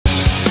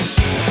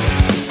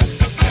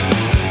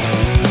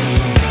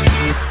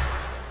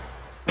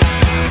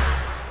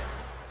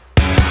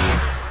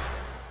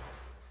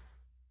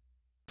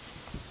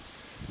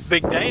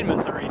Big day in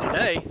Missouri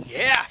today.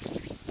 Yeah.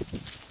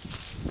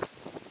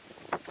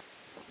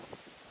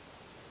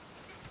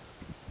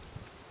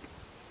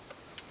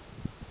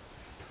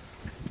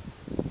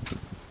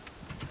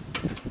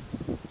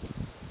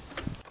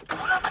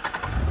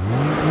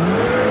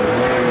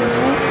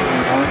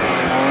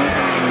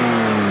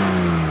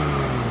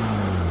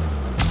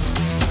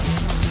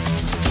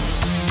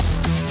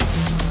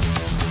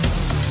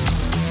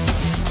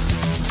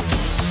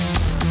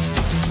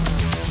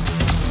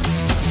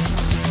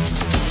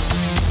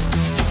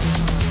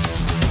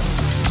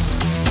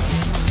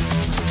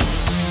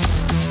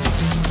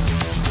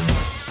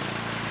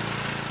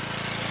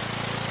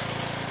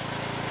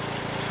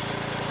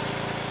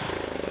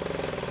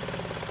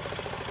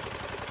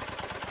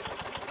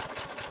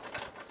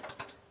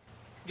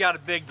 Got a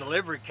big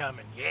delivery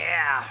coming.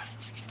 Yeah.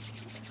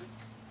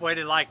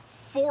 Waited like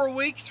 4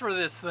 weeks for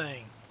this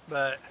thing,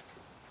 but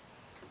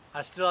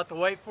I still have to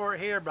wait for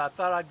it here, but I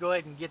thought I'd go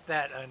ahead and get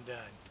that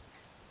undone.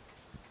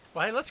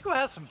 Well, hey, let's go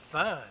have some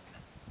fun.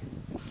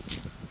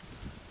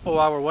 Well,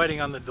 while we're waiting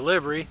on the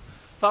delivery,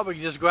 thought we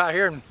could just go out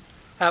here and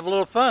have a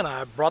little fun.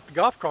 I brought the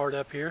golf cart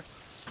up here.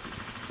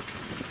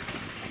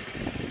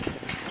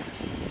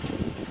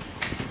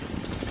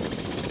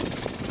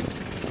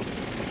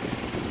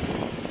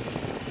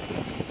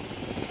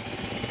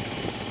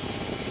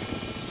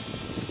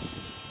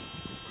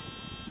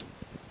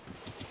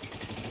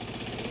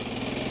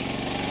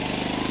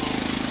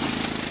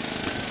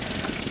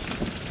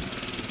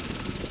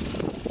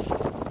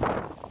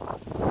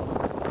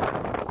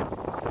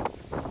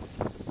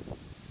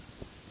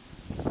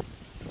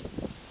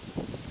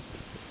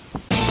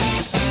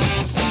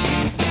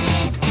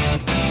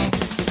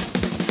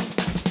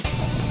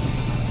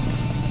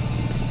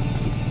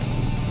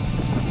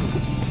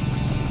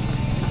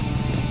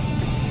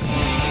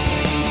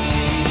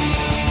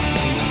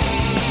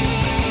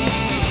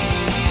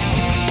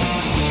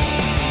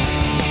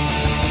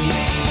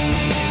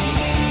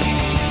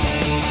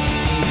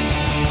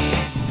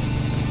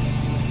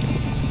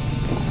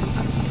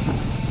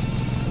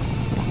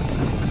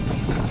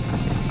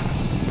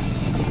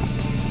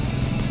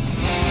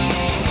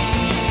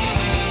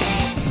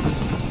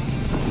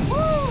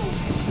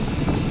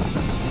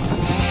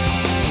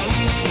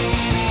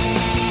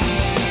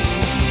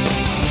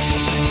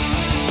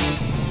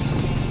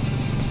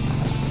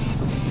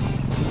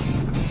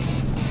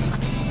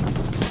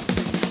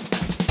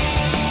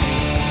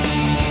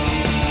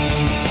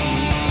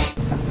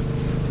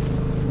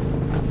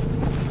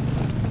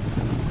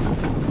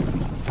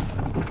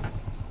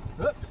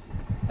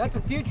 That's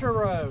a future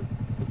road.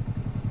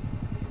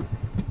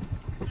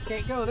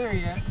 Can't go there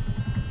yet.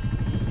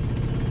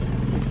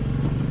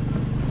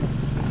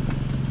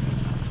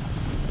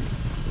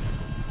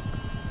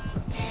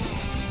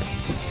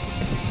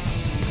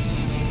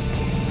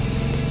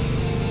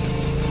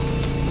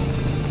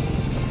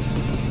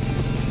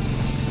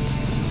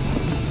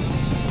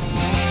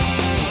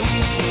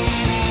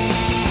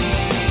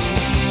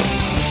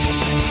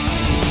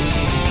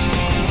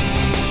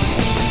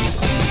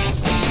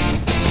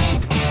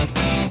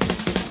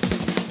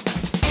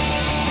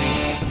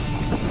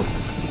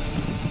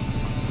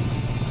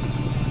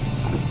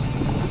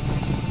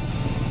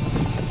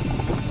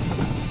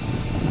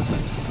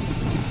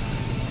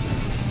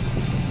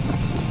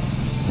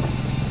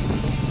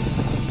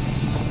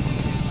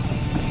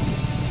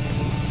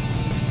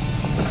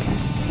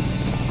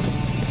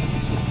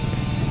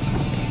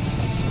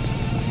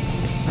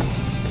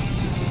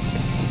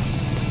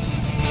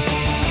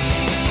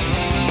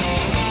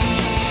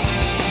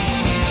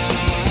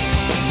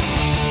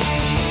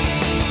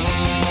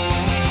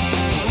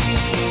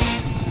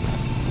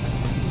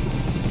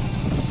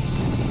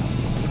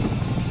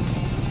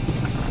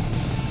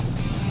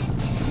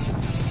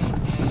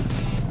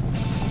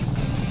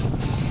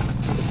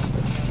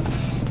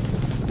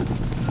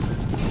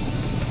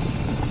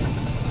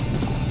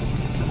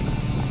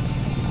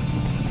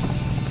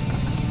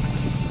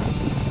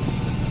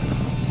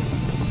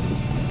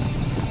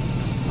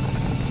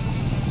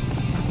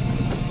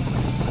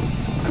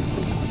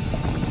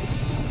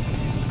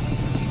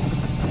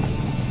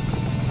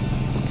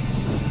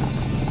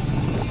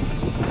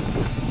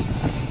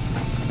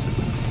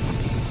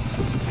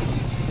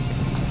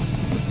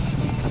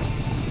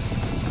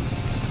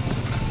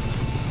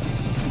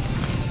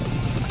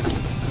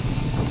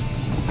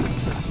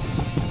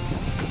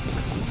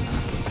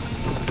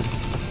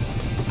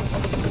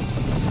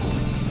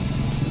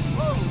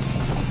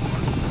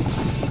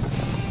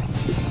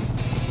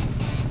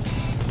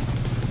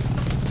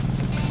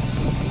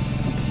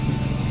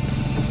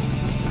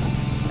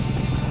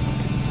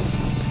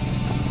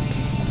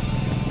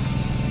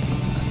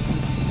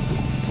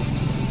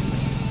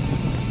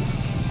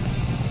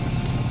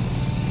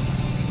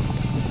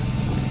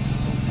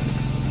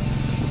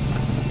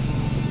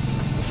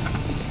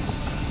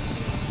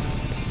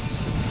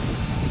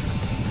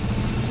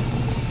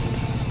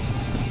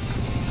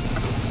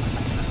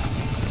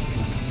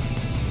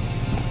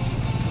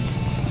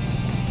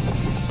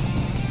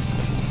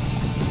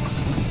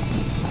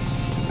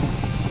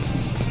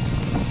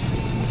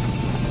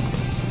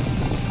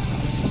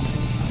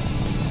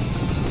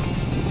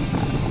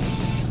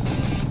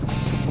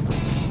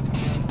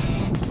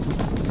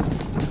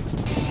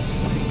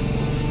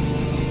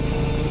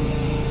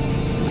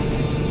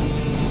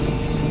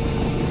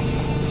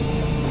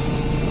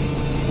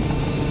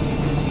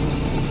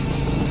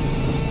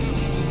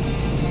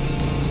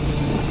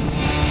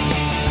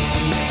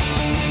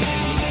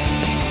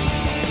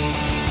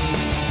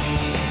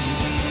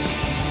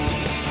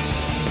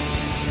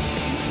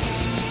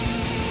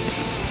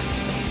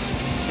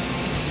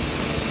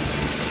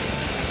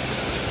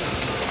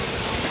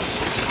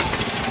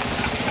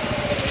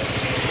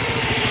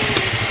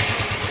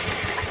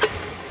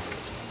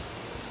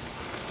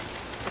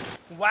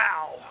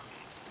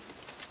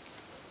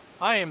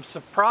 I am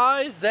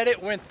surprised that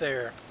it went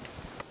there.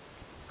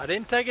 I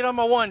didn't take it on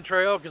my one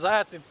trail because I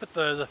have to put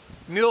the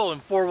mule in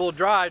four-wheel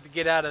drive to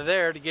get out of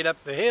there to get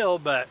up the hill,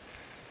 but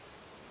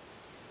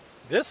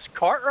this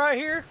cart right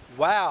here,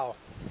 wow.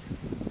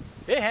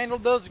 It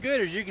handled those good,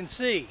 as you can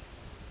see.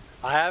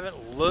 I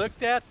haven't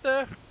looked at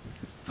the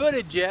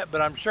footage yet, but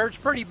I'm sure it's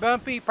pretty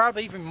bumpy,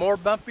 probably even more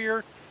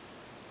bumpier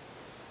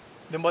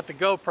than what the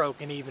GoPro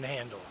can even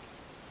handle.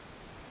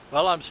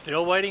 Well, I'm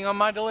still waiting on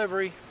my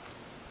delivery.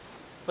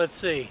 Let's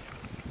see.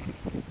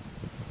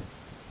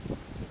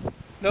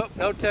 Nope,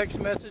 no text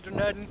message or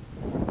nothing.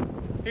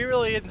 He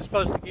really isn't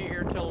supposed to get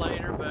here till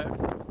later, but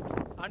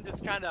I'm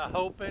just kind of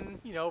hoping,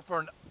 you know,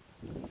 for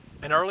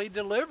an early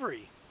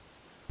delivery.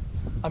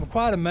 I'm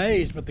quite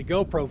amazed with the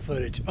GoPro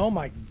footage. Oh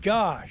my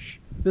gosh.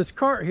 This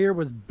cart here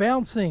was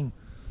bouncing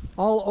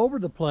all over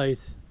the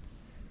place.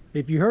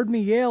 If you heard me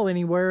yell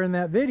anywhere in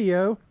that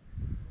video,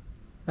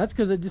 that's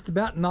because it just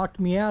about knocked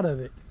me out of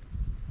it.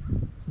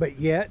 But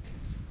yet,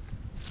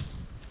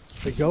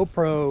 the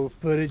GoPro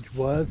footage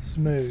was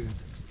smooth.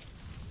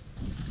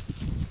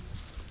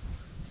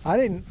 I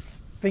didn't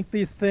think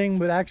this thing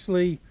would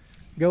actually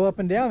go up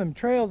and down them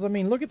trails. I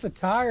mean, look at the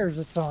tires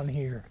that's on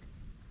here.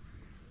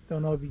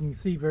 Don't know if you can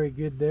see very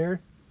good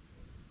there.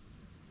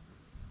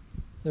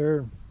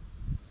 They're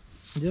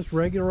just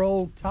regular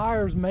old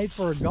tires made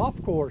for a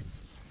golf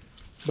course.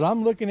 But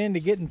I'm looking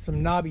into getting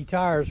some knobby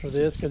tires for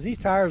this because these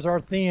tires are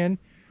thin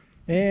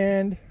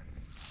and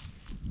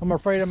I'm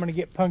afraid I'm going to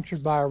get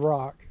punctured by a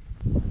rock.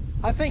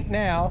 I think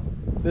now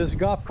this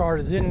golf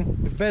cart is in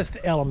the best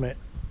element.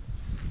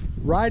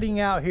 Riding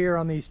out here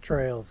on these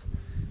trails.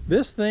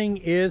 This thing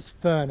is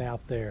fun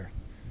out there.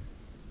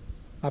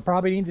 I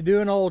probably need to do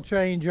an oil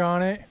change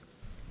on it.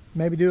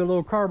 Maybe do a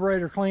little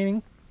carburetor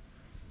cleaning.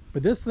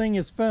 But this thing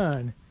is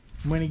fun.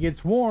 When it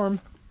gets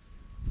warm,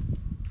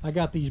 I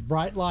got these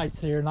bright lights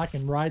here and I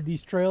can ride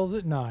these trails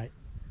at night.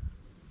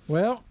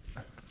 Well,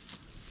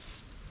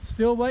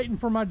 still waiting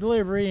for my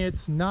delivery.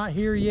 It's not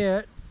here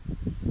yet.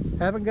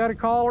 Haven't got a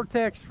call or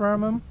text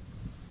from them.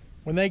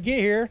 When they get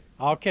here,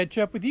 I'll catch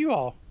up with you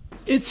all.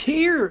 It's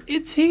here,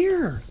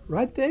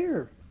 right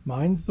there.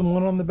 Mine's the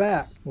one on the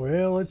back.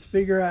 Well, let's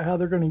figure out how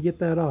they're going to get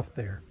that off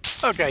there.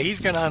 Okay,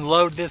 he's going to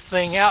unload this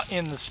thing out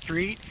in the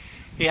street.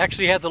 He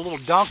actually has a little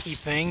donkey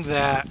thing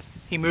that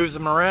he moves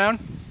them around.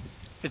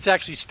 It's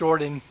actually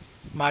stored in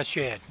my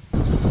shed.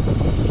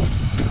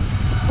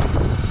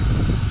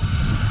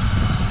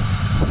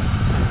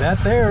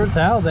 That there is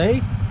how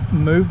they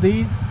move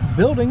these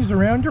buildings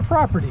around your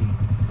property.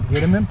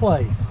 Get them in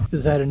place.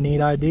 Just had a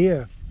neat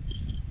idea.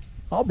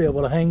 I'll be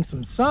able to hang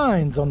some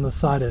signs on the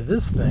side of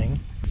this thing.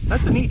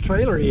 That's a neat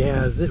trailer he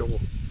has. It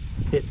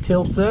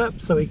tilts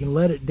up so he can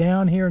let it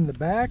down here in the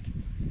back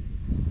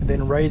and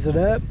then raise it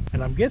up.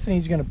 And I'm guessing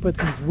he's going to put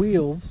these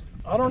wheels,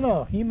 I don't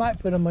know, he might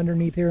put them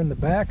underneath here in the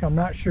back. I'm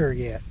not sure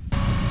yet.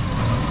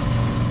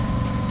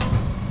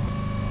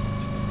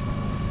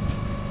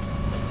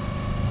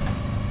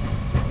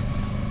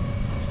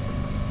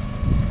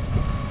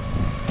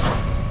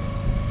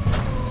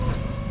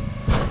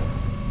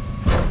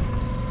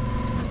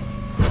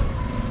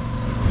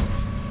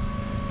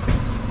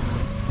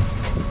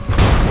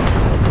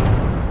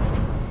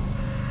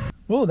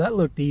 Whoa, that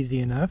looked easy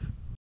enough.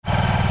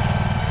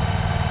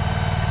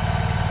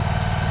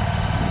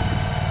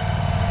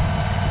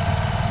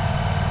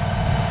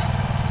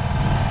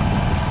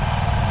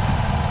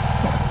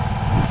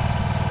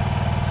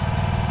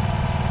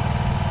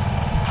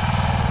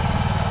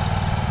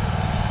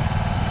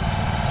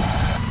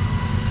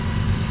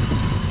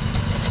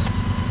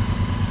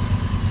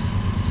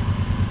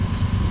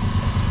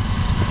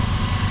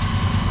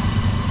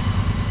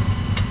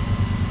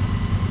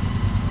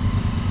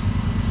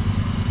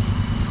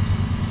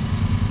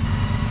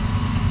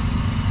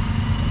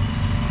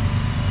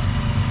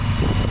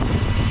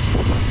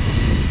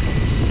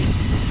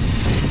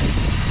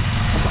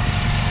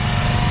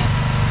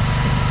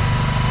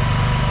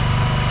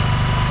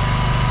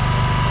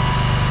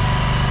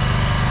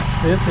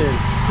 This is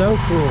so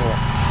cool.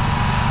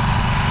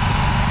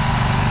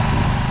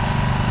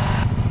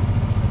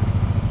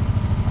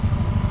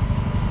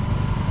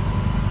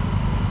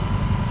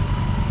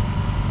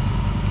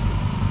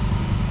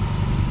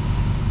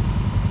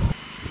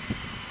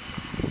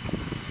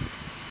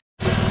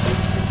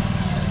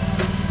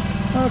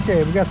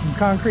 Okay, we got some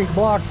concrete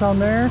blocks on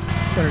there.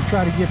 Gonna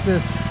try to get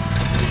this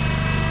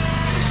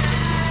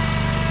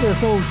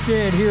old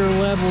shed here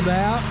leveled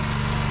out.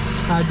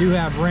 I do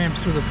have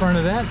ramps to the front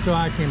of that so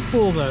I can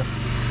pull the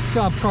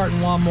golf cart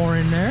and lawnmower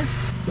in there.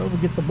 So we'll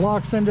get the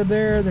blocks under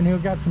there, then he'll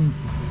got some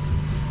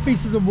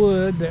pieces of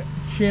wood that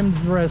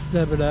shims the rest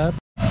of it up.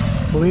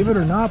 Believe it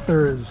or not,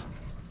 there is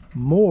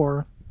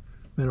more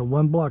than a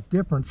 1 block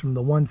difference from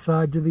the one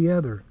side to the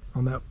other.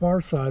 On that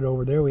far side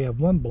over there we have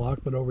 1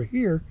 block, but over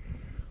here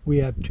we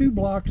have 2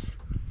 blocks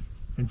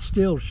and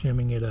still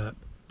shimming it up.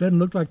 Doesn't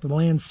look like the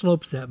land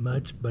slopes that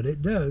much, but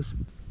it does.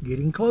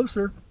 Getting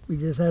closer. We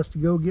just has to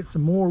go get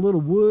some more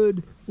little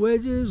wood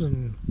wedges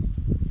and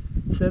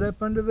set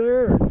up under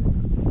there.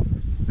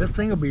 This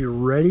thing will be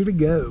ready to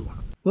go.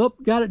 Well,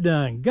 got it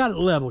done. Got it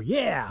level.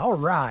 Yeah, all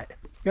right.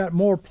 Got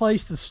more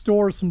place to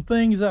store some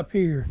things up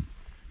here.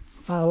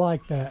 I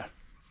like that.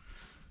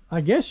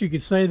 I guess you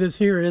could say this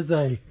here is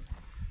a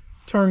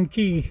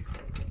turnkey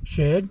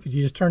shed, because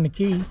you just turn the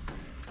key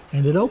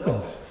and it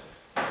opens.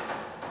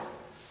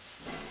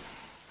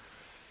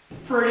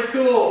 Pretty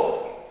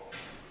cool.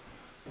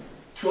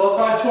 12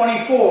 by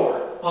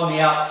 24 on the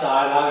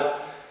outside.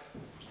 I'm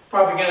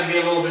probably going to be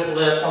a little bit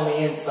less on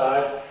the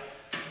inside,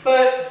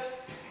 but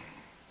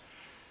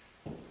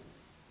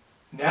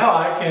now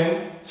I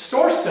can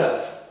store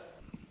stuff.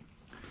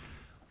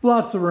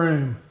 Lots of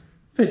room.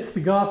 Fits the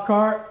golf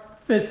cart,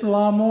 fits the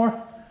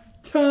lawnmower,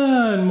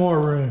 ton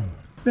more room.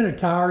 Been a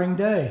tiring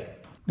day.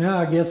 Now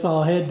I guess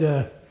I'll head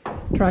to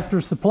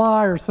Tractor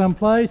Supply or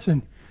someplace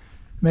and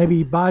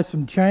maybe buy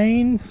some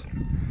chains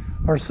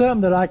or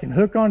something that I can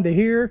hook onto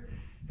here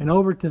and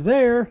over to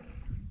there,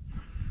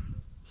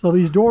 so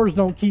these doors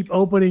don't keep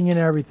opening and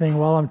everything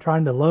while I'm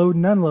trying to load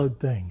and unload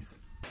things.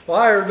 Well,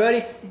 hi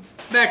everybody.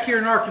 Back here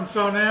in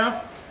Arkansas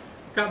now.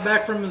 Got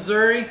back from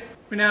Missouri.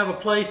 We now have a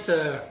place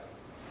to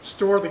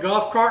store the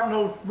golf cart and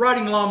the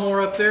riding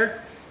lawnmower up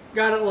there.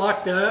 Got it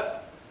locked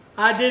up.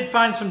 I did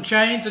find some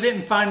chains. I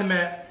didn't find them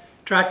at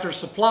Tractor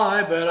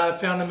Supply, but I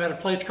found them at a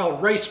place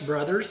called Race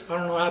Brothers. I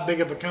don't know how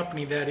big of a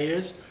company that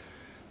is,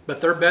 but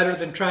they're better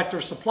than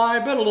Tractor Supply,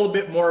 but a little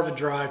bit more of a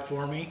drive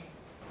for me.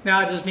 Now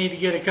I just need to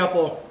get a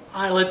couple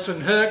eyelets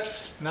and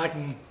hooks, and I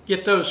can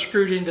get those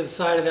screwed into the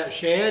side of that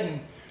shed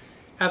and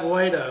have a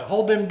way to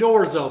hold them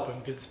doors open,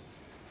 because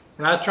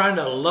when I was trying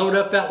to load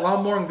up that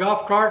lawnmower and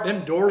golf cart,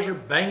 them doors are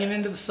banging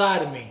into the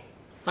side of me.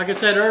 Like I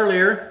said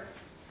earlier,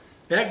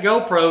 that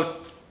GoPro,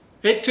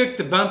 it took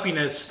the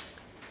bumpiness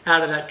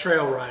out of that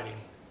trail riding.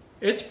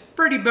 It's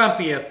pretty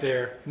bumpy up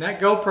there, and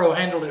that GoPro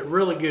handled it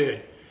really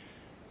good.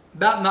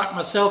 About knocked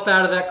myself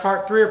out of that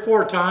cart 3 or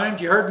 4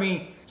 times. You heard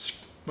me,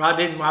 well,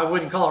 I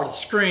wouldn't call it a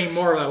scream,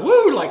 more of a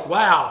woo, like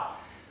wow.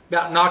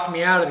 About knocked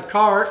me out of the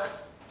cart.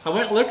 I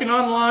went looking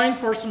online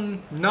for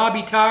some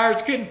knobby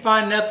tires, couldn't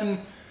find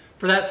nothing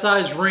for that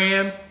size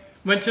rim.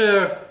 Went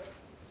to a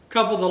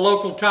couple of the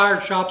local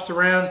tire shops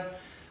around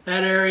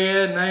that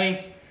area,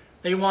 and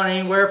they want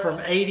anywhere from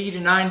 $80 to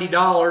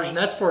 $90, and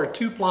that's for a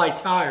 2-ply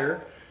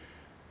tire.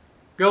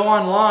 Go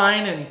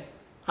online and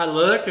I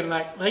look, and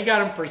like they got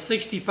them for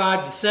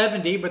 $65 to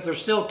 $70, but they're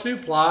still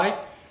 2-ply.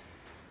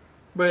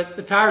 But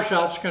the tire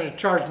shop's going to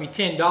charge me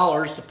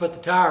 $10 to put the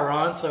tire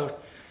on, so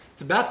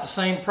it's about the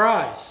same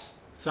price.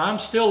 So I'm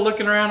still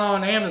looking around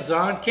on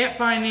Amazon. Can't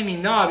find any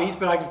knobbies,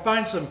 but I can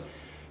find some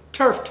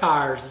turf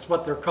tires is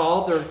what they're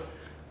called. They're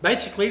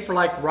basically for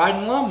like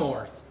riding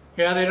lawnmowers.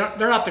 Yeah,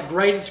 they're not the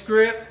greatest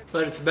grip,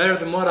 but it's better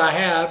than what I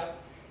have.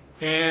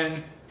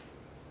 And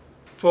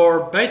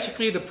for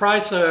basically the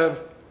price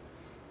of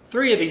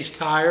 3 of these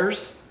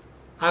tires,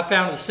 I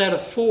found a set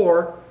of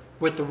 4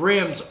 with the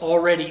rims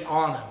already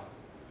on them.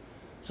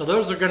 So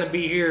those are going to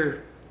be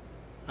here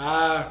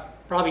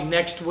probably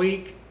next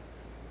week,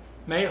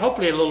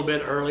 hopefully a little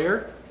bit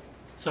earlier.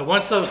 So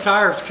once those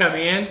tires come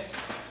in,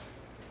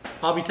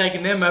 I'll be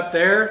taking them up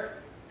there.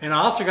 And I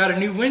also got a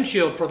new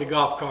windshield for the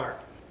golf cart.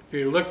 If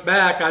you look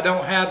back, I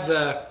don't have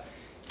the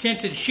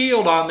tinted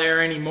shield on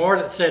there anymore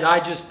that said I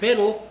just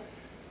piddle,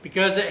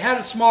 because it had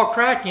a small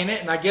crack in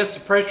it, and I guess the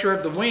pressure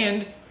of the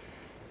wind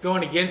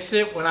going against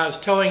it when I was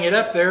towing it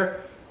up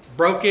there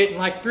broke it in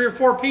like 3 or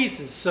 4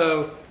 pieces.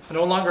 So I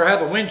no longer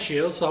have a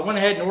windshield, so I went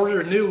ahead and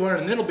ordered a new one,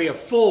 and it'll be a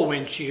full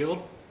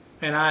windshield.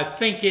 And I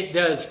think it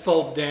does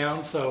fold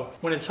down, so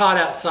when it's hot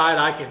outside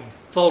I can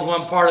fold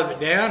one part of it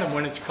down, and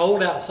when it's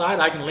cold outside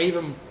I can leave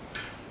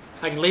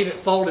it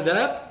folded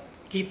up,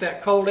 keep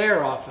that cold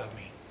air off of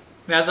me.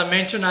 And as I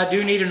mentioned, I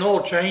do need an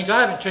oil change.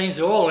 I haven't changed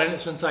the oil in it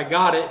since I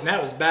got it, and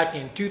that was back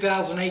in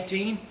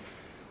 2018.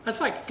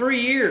 That's like 3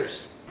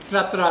 years. It's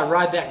not that I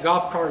ride that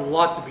golf cart a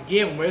lot to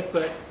begin with,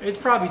 but it's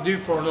probably due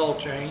for an oil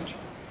change.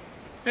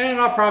 And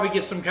I'll probably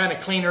get some kind of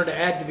cleaner to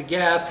add to the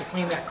gas to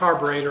clean that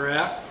carburetor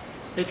out.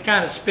 It's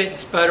kind of spit and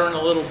sputtering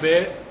a little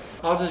bit.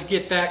 I'll just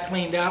get that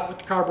cleaned out with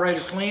the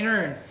carburetor cleaner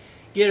and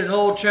get an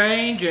oil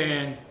change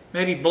and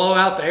maybe blow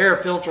out the air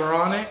filter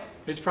on it.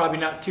 It's probably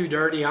not too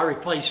dirty. I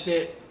replaced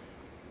it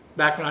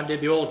back when I did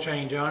the oil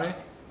change on it.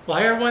 Well,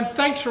 hey everyone,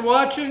 thanks for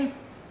watching.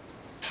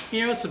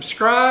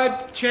 Subscribe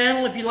to the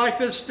channel if you like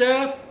this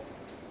stuff.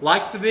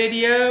 Like the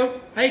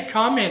video. Hey,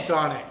 comment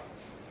on it.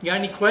 You got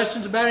any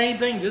questions about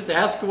anything, just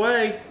ask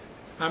away.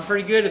 I'm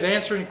pretty good at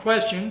answering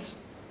questions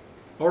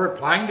or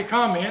replying to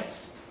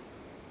comments.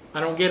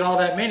 I don't get all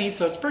that many,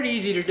 so it's pretty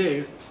easy to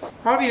do.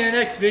 Probably in the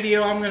next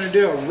video, I'm going to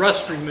do a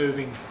rust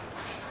removing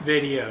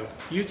video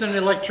using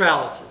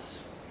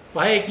electrolysis.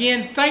 Well, hey,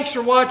 again, thanks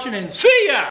for watching, and see ya!